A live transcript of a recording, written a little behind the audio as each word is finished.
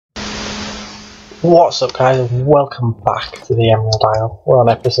What's up, guys, and welcome back to the Emerald Isle. We're on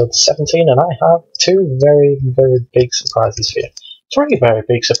episode 17 and I have two very big surprises for you. Three very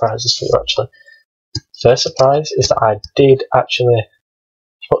big surprises for you, actually. First surprise is that I did actually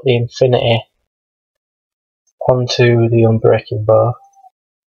put the infinity onto the unbreaking bow.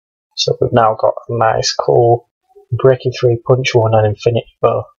 So we've now got a nice, cool breaking 3 punch 1 and infinity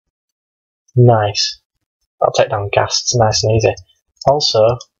bow. Nice. That'll take down gas, it's nice and easy.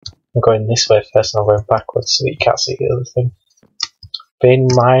 Also, I'm going this way first and I'm going backwards so that you can't see the other thing. Been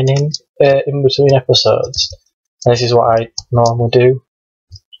mining in between episodes. And this is what I normally do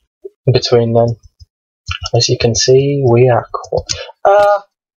in between them. As you can see, we are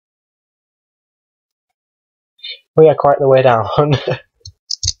quite the way down.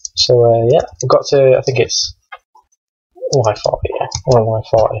 So yeah, we've got to, I think it's Y40, yeah, we're on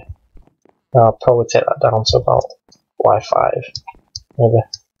Y40. I'll probably take that down to about Y5, maybe.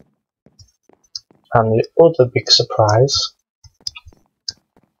 And the other big surprise,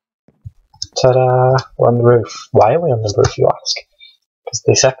 ta-da, we're on the roof. Why are we on the roof, you ask? Because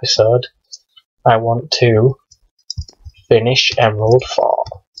this episode, I want to finish Emerald 4.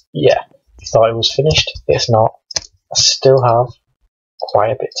 Yeah, thought it was finished, it's not. I still have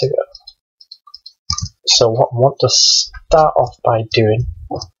quite a bit to go. So what I want to start off by doing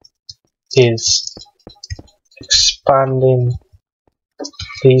is expanding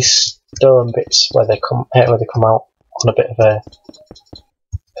these stone bits where they come out on a bit of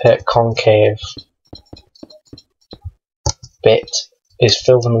a concave bit, is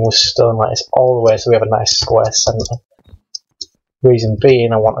fill them with stone like this all the way so we have a nice square centre. Reason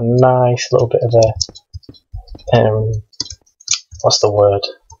being, I want a nice little bit of a what's the word?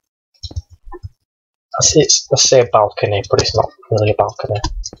 Let's say a balcony, but it's not really a balcony.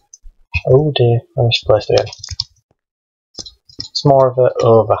 Oh dear, I misplaced it again. It's more of an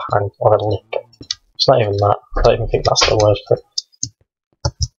overhang or a lip. It's not even that. I don't even think that's the word for it.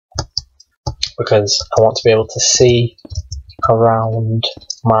 Because I want to be able to see around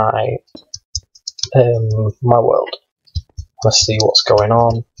my my world. I want to see what's going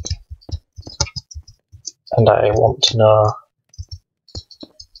on, and I want to know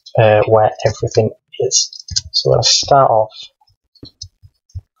where everything is. So when I start off,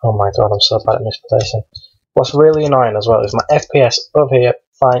 oh my god, I'm so bad at misplacing. What's really annoying as well is my FPS over here,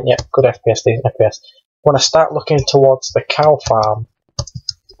 fine, yeah, good FPS, decent FPS. When I start looking towards the cow farm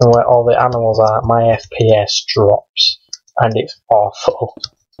and where all the animals are, my FPS drops and it's awful.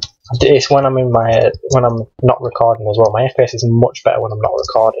 It's when I'm when I'm not recording as well. My FPS is much better when I'm not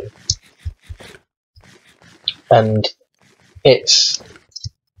recording, and it's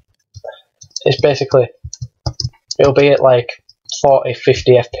basically, it'll be at like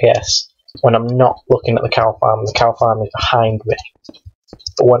 40-50 FPS when I'm not looking at the cow farm. The cow farm is behind me.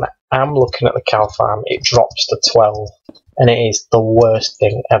 But when I'm looking at the cow farm, it drops to 12, and it is the worst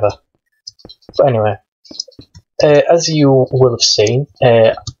thing ever. But anyway, as you will have seen,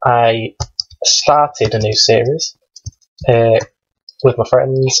 I started a new series with my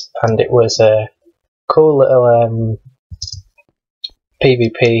friends, and it was a cool little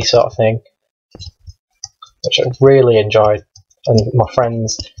PvP sort of thing, which I really enjoyed, and my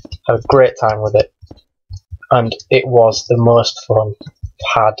friends had a great time with it, and it was the most fun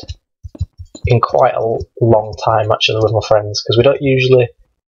I've had in quite a long time actually with my friends, because we don't usually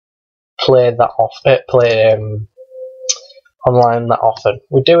play that online that often.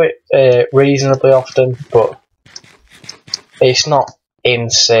 We do it reasonably often, but it's not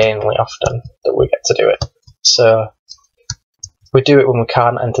insanely often that we get to do it. So we do it when we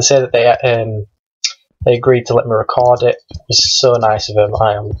can, and to say that they agreed to let me record it was so nice of them.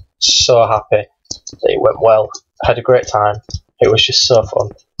 I am so happy that it went well. I had a great time. It was just so fun.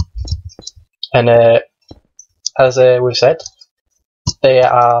 And as we've said, they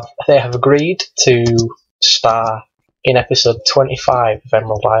have agreed to star in episode 25 of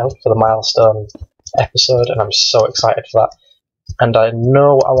Emerald Isle for the milestone episode, and I'm so excited for that. And I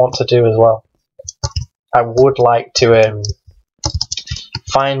know what I want to do as well. I would like to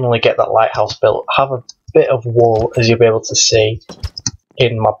finally get that lighthouse built. Have a bit of wool, as you'll be able to see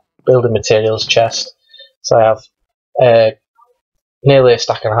in my building materials chest. So I have nearly a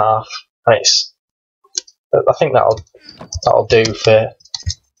stack and a half, and I think that'll do for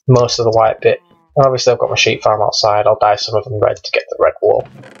most of the white bit. And obviously I've got my sheep farm outside. I'll dye some of them red to get the red wool,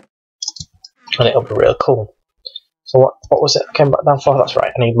 and it'll be real cool. So what was it I came back down for? That's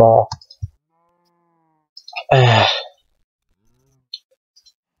right, I need more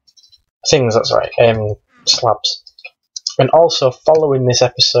things, that's right, slabs. And also, following this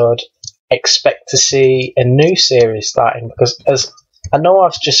episode, expect to see a new series starting, because as I know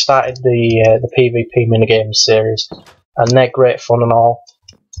I've just started the PvP minigames series, and they're great fun and all,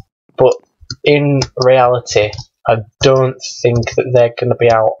 but in reality, I don't think that they're going to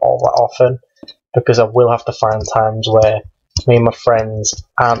be out all that often, because I will have to find times where me and my friends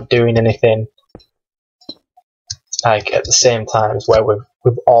aren't doing anything, like at the same times where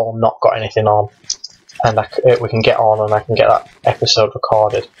we've all not got anything on, and we can get on and I can get that episode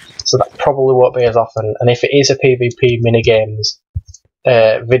recorded. So that probably won't be as often. And if it is a PvP minigames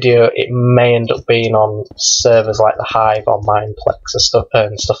video, it may end up being on servers like the Hive or Mindplex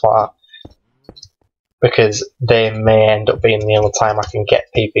and stuff like that, because they may end up being the only time I can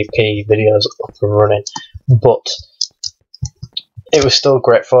get PvP videos up and running. But it was still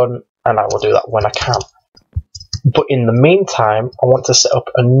great fun, and I will do that when I can. But in the meantime, I want to set up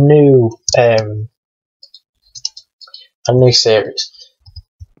a new series.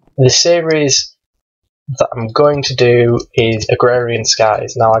 The series that I'm going to do is Agrarian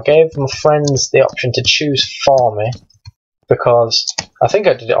Skies. Now, I gave my friends the option to choose for me, because I think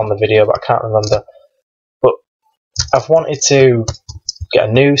I did it on the video, but I can't remember. But I've wanted to get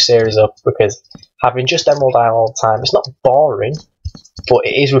a new series up, because having just Emerald Isle all the time, it's not boring, but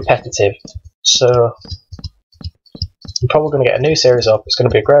it is repetitive. So I'm probably going to get a new series up. It's going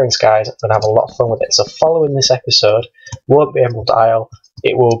to be Agrarian Skies. I'm going to have a lot of fun with it. So following this episode won't be Emerald Isle,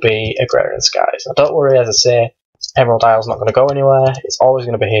 it will be Agrarian Skies. Now don't worry, as I say, Emerald Isle's not going to go anywhere. It's always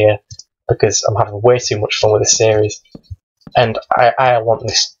going to be here, because I'm having way too much fun with this series. And I want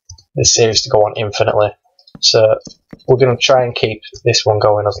this series to go on infinitely. So we're going to try and keep this one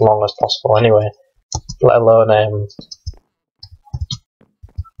going as long as possible anyway, let alone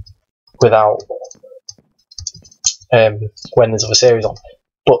without when there's other series on.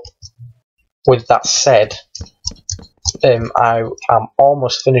 But with that said, I am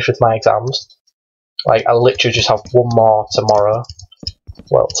almost finished with my exams. Like, I literally just have one more tomorrow.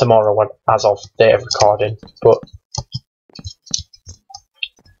 Well, tomorrow as of day of recording. But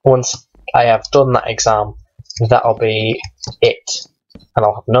once I have done that exam, that'll be it. And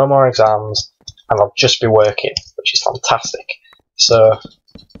I'll have no more exams, and I'll just be working, which is fantastic. So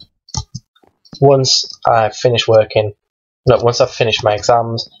once I've finished my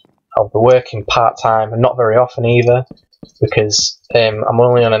exams, I'll be working part-time, and not very often either, because I'm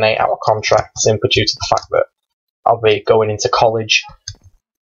only on an 8-hour contract, simply due to the fact that I'll be going into college,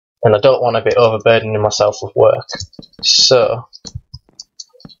 and I don't want to be overburdening myself with work. So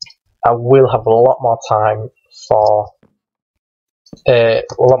I will have a lot more time for a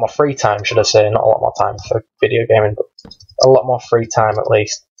lot more free time, should I say, not a lot more time for video gaming, but a lot more free time at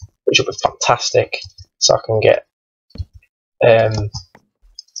least, which will be fantastic, so I can get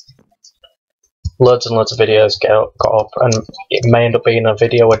loads and loads of videos got up, and it may end up being a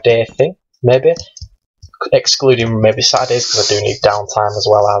video a day thing, maybe, excluding maybe Saturdays, because I do need downtime as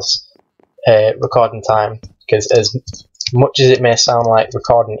well as recording time, because as much as it may sound like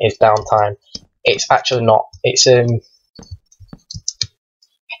recording is downtime, it's actually not. It's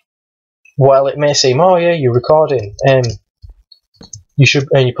while it may seem, oh yeah, you're recording, you should,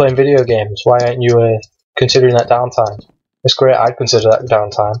 and you're playing video games, why aren't you considering that downtime? It's great, I'd consider that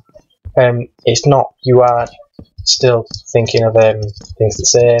downtime. It's not. You are still thinking of things to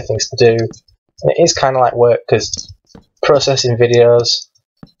say, things to do. And it is kind of like work, because processing videos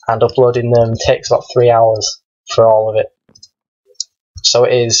and uploading them takes about 3 hours for all of it. So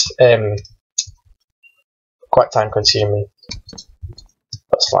it is quite time consuming.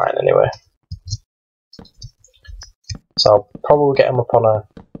 That's fine anyway. So I'll probably get them up on a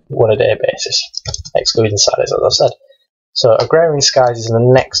one-a-day basis, excluding Saturdays, as I've said. So Agrarian Skies is the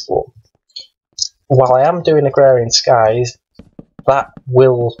next one. While I am doing Agrarian Skies, that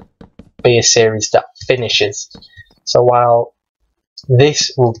will be a series that finishes. So while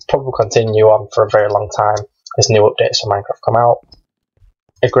this will probably continue on for a very long time as new updates for Minecraft come out,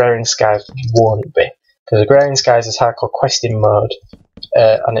 Agrarian Skies won't be, because Agrarian Skies is hardcore questing mode,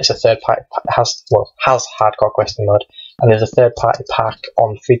 and it's a third party has hardcore questing mode, and there's a third party pack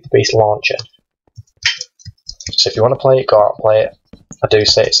on Feed the Beast launcher. So if you want to play it, go out and play it. I do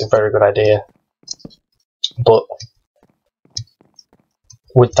say it's a very good idea. But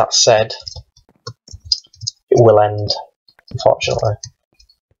with that said, it will end, unfortunately.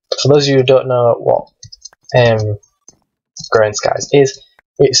 For those of you who don't know what Agrarian Skies is,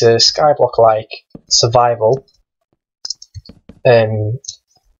 it's a Skyblock-like survival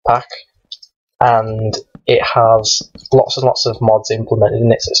pack, and it has lots and lots of mods implemented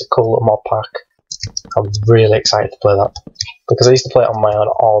in it, so it's a cool little mod pack. I'm really excited to play that, because I used to play it on my own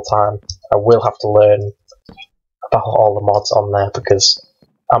all the time. I will have to learn about all the mods on there, because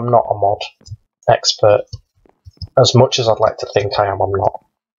I'm not a mod expert. as much as I'd like to think I am, I'm not.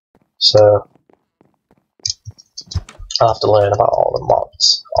 So I'll have to learn about all the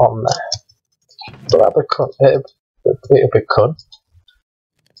mods on there. But that'll be cool. It'll be cool.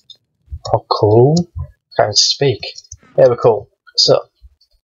 Oh, cool. Can't even speak. It'll be cool. So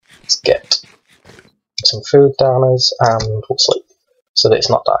let's get some food down us and we'll sleep. So that it's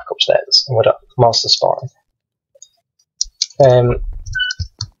not dark upstairs and we don't have monsters spawning.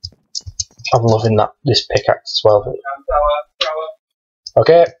 I'm loving this pickaxe as well.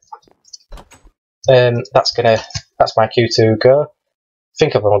 Okay. That's my cue to go. I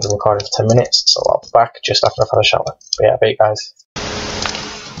think I've only been recording for 10 minutes, so I'll be back just after I've had a shower. But yeah, bye guys.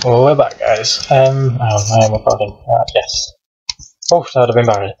 Well, we're back, guys. I am recording. Yes. Oh, that would have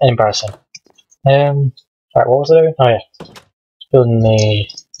been embarrassing. Right, what was I doing? Oh yeah. Building the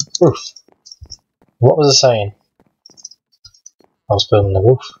roof. What was I saying? I was building the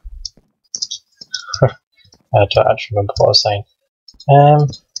roof. I don't actually remember what I was saying.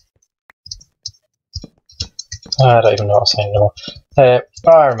 I don't even know what I was saying anymore.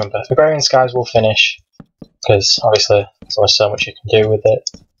 I remember. Agrarian Skies will finish, because obviously there's only so much you can do with it.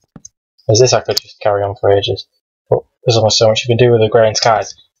 As this I could just carry on for ages, but there's only so much you can do with Agrarian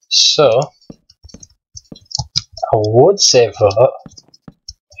Skies. So, I would say vote,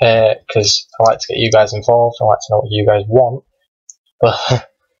 because I like to get you guys involved, I like to know what you guys want, but I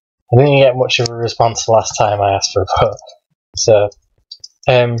didn't get much of a response the last time I asked for a vote. So,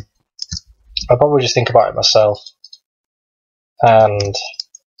 I'll probably just think about it myself and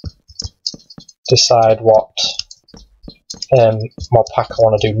decide what mod pack I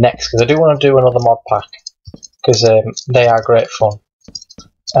want to do next, because I do want to do another mod pack, because they are great fun,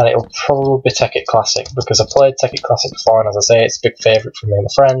 and it'll probably be Tekkit Classic, because I played Tekkit Classic before, and as I say, it's a big favourite for me and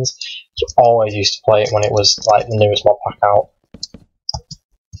my friends. I always used to play it when it was like the newest mod pack out,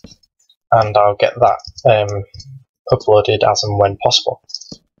 and I'll get that uploaded as and when possible.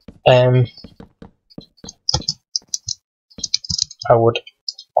 I would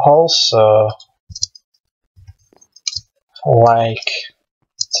also like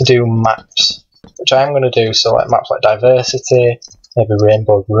to do maps, which I am going to do, so like maps like Diversity, maybe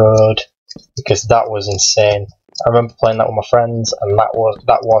Rainbow Road, because that was insane. I remember playing that with my friends, and that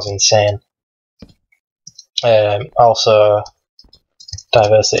was insane. Also,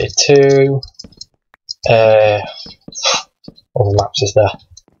 Diversity 2. What other maps is there?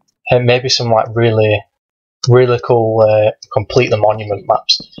 And maybe some like really cool Complete the Monument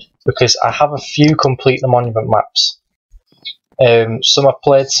maps, because I have a few Complete the Monument maps. Some I've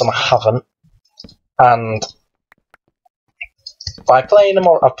played, some I haven't, and by playing them,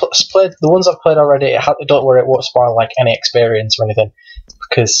 I've played the ones I've played already. Don't worry, it won't spoil like any experience or anything,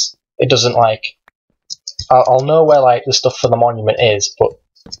 because it doesn't like. I'll know where like the stuff for the monument is, but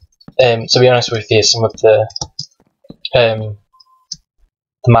to be honest with you, some of the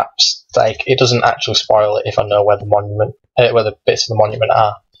maps, like, it doesn't actually spoil it if I know where the monument, where the bits of the monument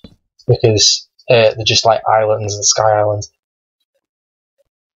are, because they're just like islands and sky islands.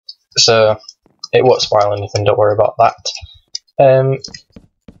 So it won't spoil anything. Don't worry about that.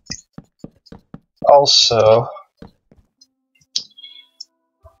 Also,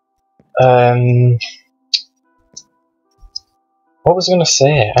 what was I going to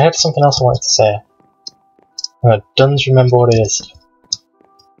say? I had something else I wanted to say. I don't remember what it is.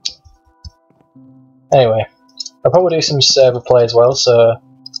 Anyway, I'll probably do some server play as well, so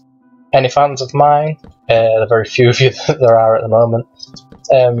any fans of mine, the very few of you that there are at the moment,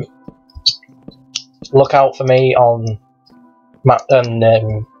 look out for me on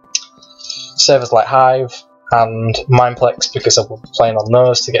servers like Hive and Mineplex, because I will be playing on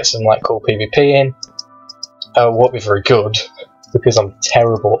those to get some like cool PvP in. I won't be very good, because I'm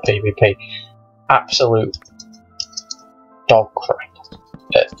terrible at PvP. Absolute dog crap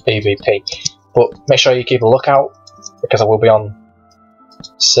at PvP. But make sure you keep a lookout, because I will be on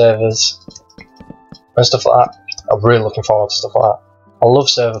servers and stuff like that. I'm really looking forward to stuff like that. I love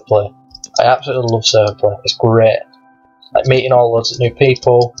server play. I absolutely love server play. It's great. Like meeting all loads of new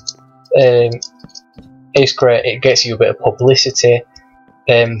people. It's great. It gets you a bit of publicity.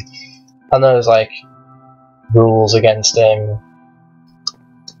 I know there's like rules against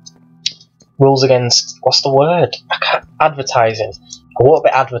what's the word? Advertising. I won't be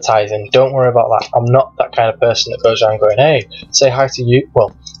advertising, don't worry about that. I'm not that kind of person that goes around going, hey, say hi to you.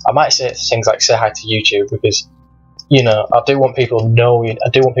 Well, I might say things like say hi to YouTube, because, you know, I do want people to know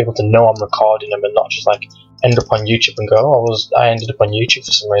I'm recording them, and not just like end up on YouTube and go, oh, I ended up on YouTube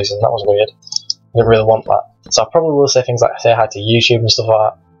for some reason, that was weird. I didn't really want that. So I probably will say things like say hi to YouTube and stuff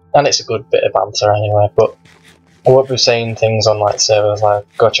like that, and it's a good bit of banter anyway, but I won't be saying things on like servers like,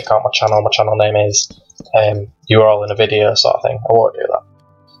 go check out my channel name is you're all in a video sort of thing. I won't do that.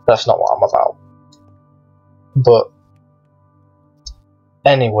 That's not what I'm about. But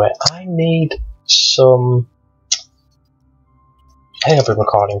anyway, I need some. I think I've been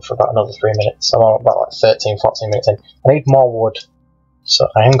recording for about another 3 minutes. I'm on about like 13, 14 minutes in. I need more wood, so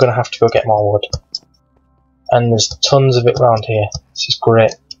I am going to have to go get more wood. And there's tons of it around here. This is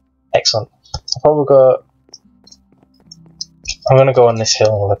great. Excellent. I'll probably go. I'm going to go on this hill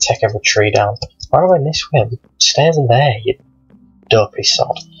and I'm going to take every tree down. Why am I going this way? The stairs are there, you dopey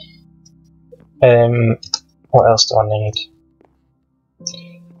sod. What else do I need?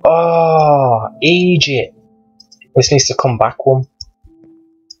 Oh, Egypt! This needs to come back one.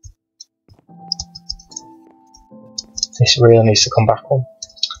 This really needs to come back one.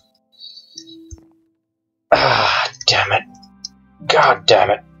 Ah, damn it. God damn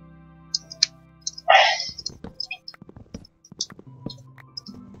it.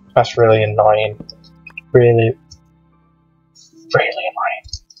 That's really annoying. Really, really annoying.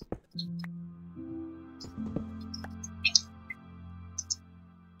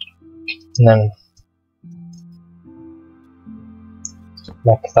 And then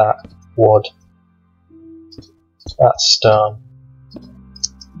make that wood. That stone.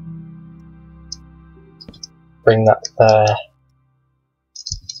 Bring that there.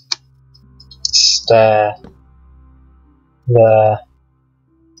 Stair. There.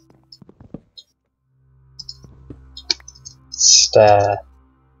 Stair.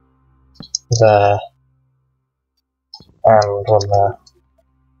 There. And one there.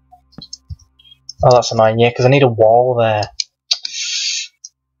 Oh, that's annoying, yeah, because I need a wall there.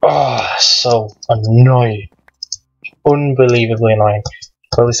 Oh, so annoying. Unbelievably annoying.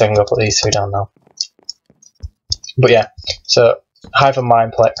 Well, at least I can go put these two down now. But yeah, so Hive and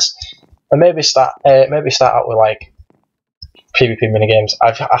Mineplex, and maybe start out with like PvP minigames.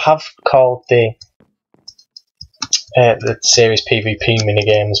 I have called the series PvP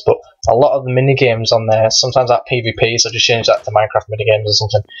minigames, but a lot of the minigames on there sometimes aren't PvP, so just change that to Minecraft minigames or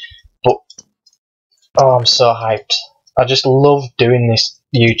something. But oh, I'm so hyped! I just love doing this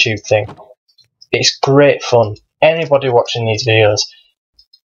YouTube thing. It's great fun. Anybody watching these videos,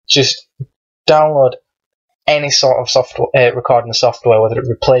 just download any sort of software, recording software, whether it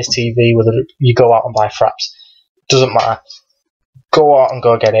replaces TV, whether you go out and buy fraps, doesn't matter. Go out and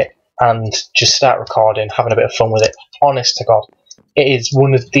go get it, and just start recording, having a bit of fun with it. Honest to God, it is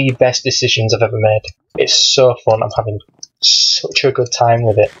one of the best decisions I've ever made. It's so fun. I'm having such a good time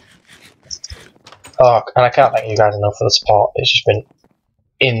with it. Oh, and I can't thank you guys enough for the support. It's just been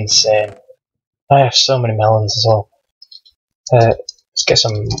insane. I have so many melons as well. Let's get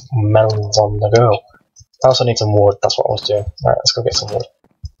some melons on the go. I also need some wood, that's what I was doing. Right, let's go get some wood.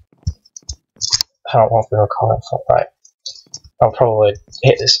 How long have we been recording for? Right. I'll probably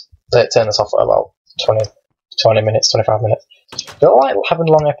turn this off at about 20 minutes, 25 minutes. I don't like having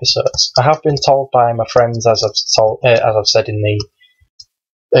long episodes. I have been told by my friends, as I've said in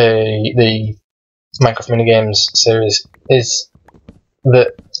the Minecraft Minigames series, is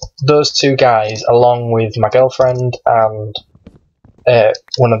that those two guys, along with my girlfriend and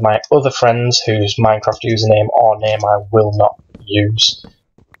one of my other friends whose Minecraft username or name I will not use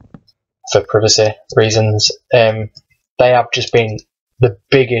for privacy reasons, they have just been the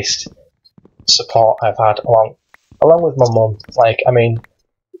biggest support I've had, along with my mum. Like, I mean,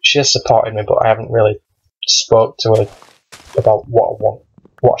 she has supported me, but I haven't really spoke to her about what I want,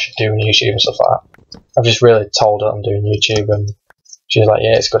 what I should do on YouTube and stuff like that. I've just really told her I'm doing YouTube, and she's like,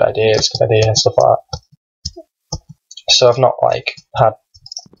 yeah, it's a good idea, and stuff like that. So I've not like had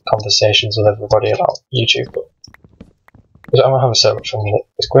conversations with everybody about YouTube, but I'm having so much fun with it.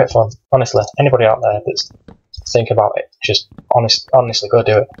 It's great fun, honestly. Anybody out there that's thinking about it, just honestly go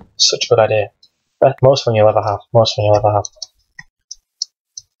do it. It's such a good idea. Most fun you'll ever have. Most fun you'll ever have.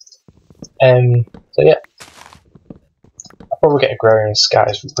 So yeah, I'll probably get Agrarian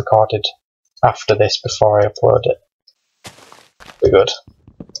Skies recorded after this before I upload it. Be good.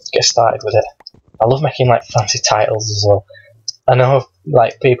 Let's get started with it. I love making like fancy titles as well. I know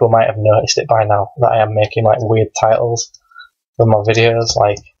like people might have noticed it by now that I am making like weird titles for my videos.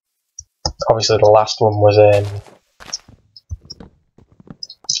 Like obviously the last one was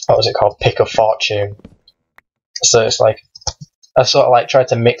what was it called? Pick a Fortune. So it's like I sort of like tried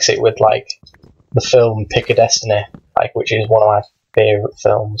to mix it with like the film Pick a Destiny, like which is one of my favourite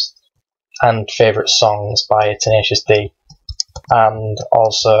films and favourite songs by Tenacious D. And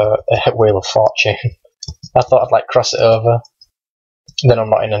also a Wheel of Fortune. I thought I'd like cross it over. Then I'm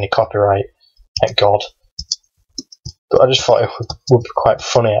not in any copyright, thank God. But I just thought it would be quite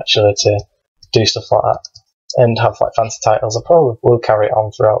funny actually to do stuff like that and have like fancy titles. I probably will carry it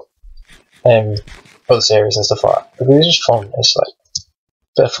on throughout other series and stuff like that. But it's just fun. It's like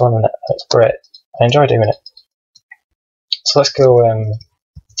a bit of fun and it's great. I enjoy doing it. So let's go.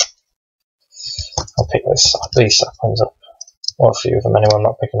 I'll pick these saplings up. Or a few of them anyway. I'm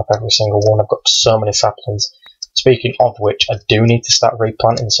not picking up every single one. I've got so many saplings. Speaking of which, I do need to start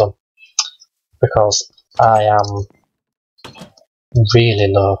replanting some because I am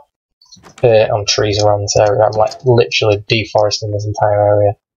really low on trees around this area. I'm like literally deforesting this entire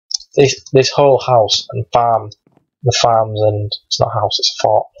area. This whole house and farm, the farms and it's not a house, it's a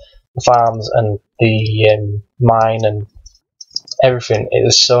fort. The farms and the mine and everything.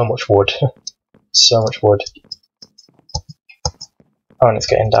 There's so much wood, so much wood. Oh, and it's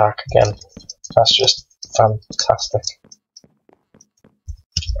getting dark again. That's just fantastic.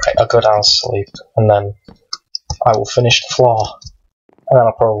 Right, I'll go down to sleep and then I will finish the floor. And then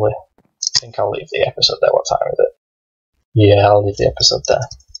I think I'll leave the episode there. What time is it? Yeah, I'll leave the episode there.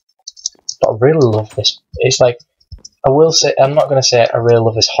 But I really love this. It's like, I will say, I'm not going to say I really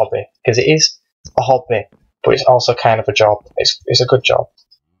love this hobby, because it is a hobby, but it's also kind of a job. It's a good job.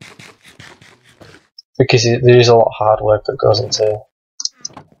 Because there is a lot of hard work that goes into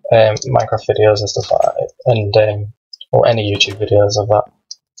Minecraft videos and stuff like that, and or any YouTube videos of that.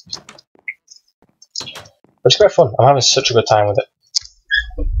 But it's great fun. I'm having such a good time with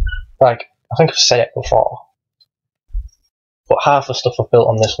it. Like, I think I've said it before, but half the stuff I've built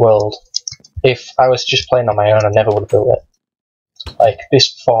on this world, if I was just playing on my own, I never would have built it. Like,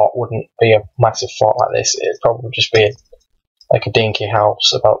 this fort wouldn't be a massive fort like this. It'd probably just be like a dinky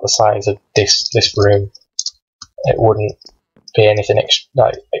house about the size of this room. It wouldn't be anything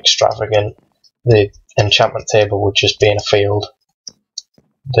extravagant. The enchantment table would just be in a field.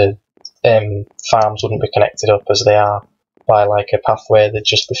 The farms wouldn't be connected up as they are by like a pathway. They'd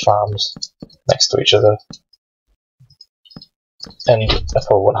just be farms next to each other. And I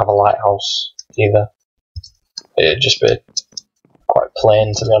probably wouldn't have a lighthouse either. It'd just be quite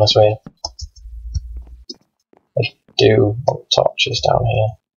plain, to be honest with you. I do want torches down here.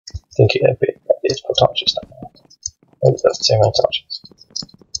 I think it'd be better to put torches down here. Oh, that's too many torches.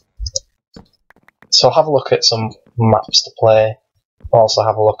 So I'll have a look at some maps to play. I'll also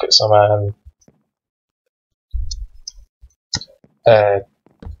have a look at some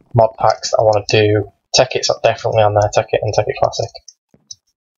mod packs that I want to do. Tech-It's definitely on there, Tech-It and Tech-It Classic.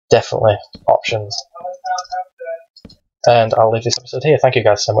 Definitely options. And I'll leave this episode here. Thank you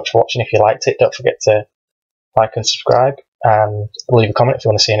guys so much for watching. If you liked it, don't forget to like and subscribe, and leave a comment if you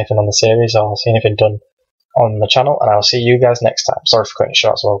want to see anything on the series or see anything done on the channel, and I'll see you guys next time. Sorry for cutting it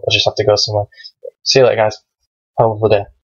short as well, I just have to go somewhere. See you later guys. Have a lovely day.